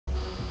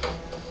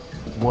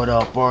What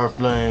up,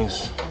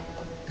 Earthlings?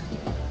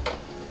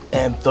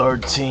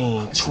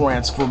 M13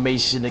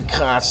 Transformation of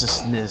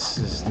Consciousness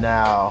is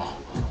now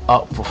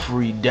up for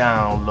free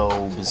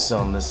download. Been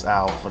selling this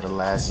out for the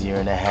last year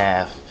and a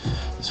half.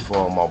 It's for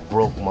all my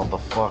broke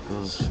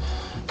motherfuckers,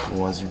 the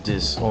ones who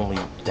just only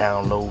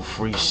download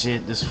free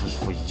shit. This was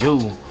for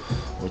you,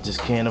 or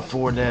just can't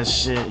afford that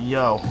shit.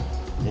 Yo,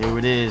 here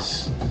it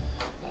is.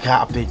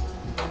 Cop it,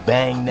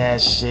 bang that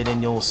shit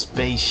in your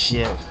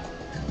spaceship.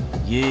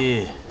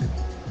 Yeah.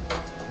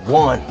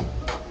 One.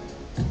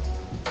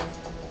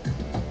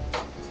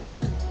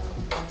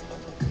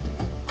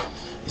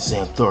 It's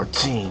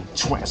M13,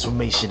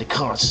 transformation of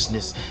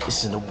consciousness.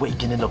 It's an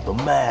awakening of the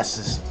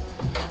masses.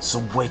 So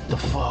wake the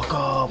fuck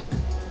up.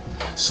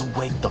 So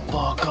wake the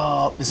fuck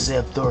up. It's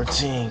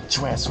M13,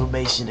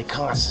 transformation of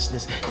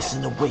consciousness. It's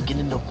an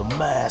awakening of the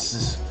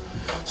masses.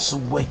 So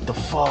wake the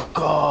fuck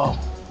up.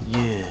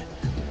 Yeah.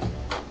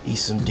 Eat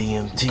some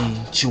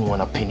DMT, chew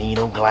on a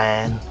pineal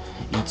gland,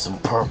 eat some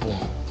purple,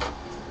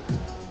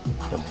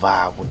 and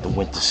vibe with the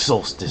winter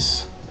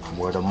solstice.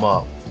 Word 'em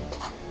up.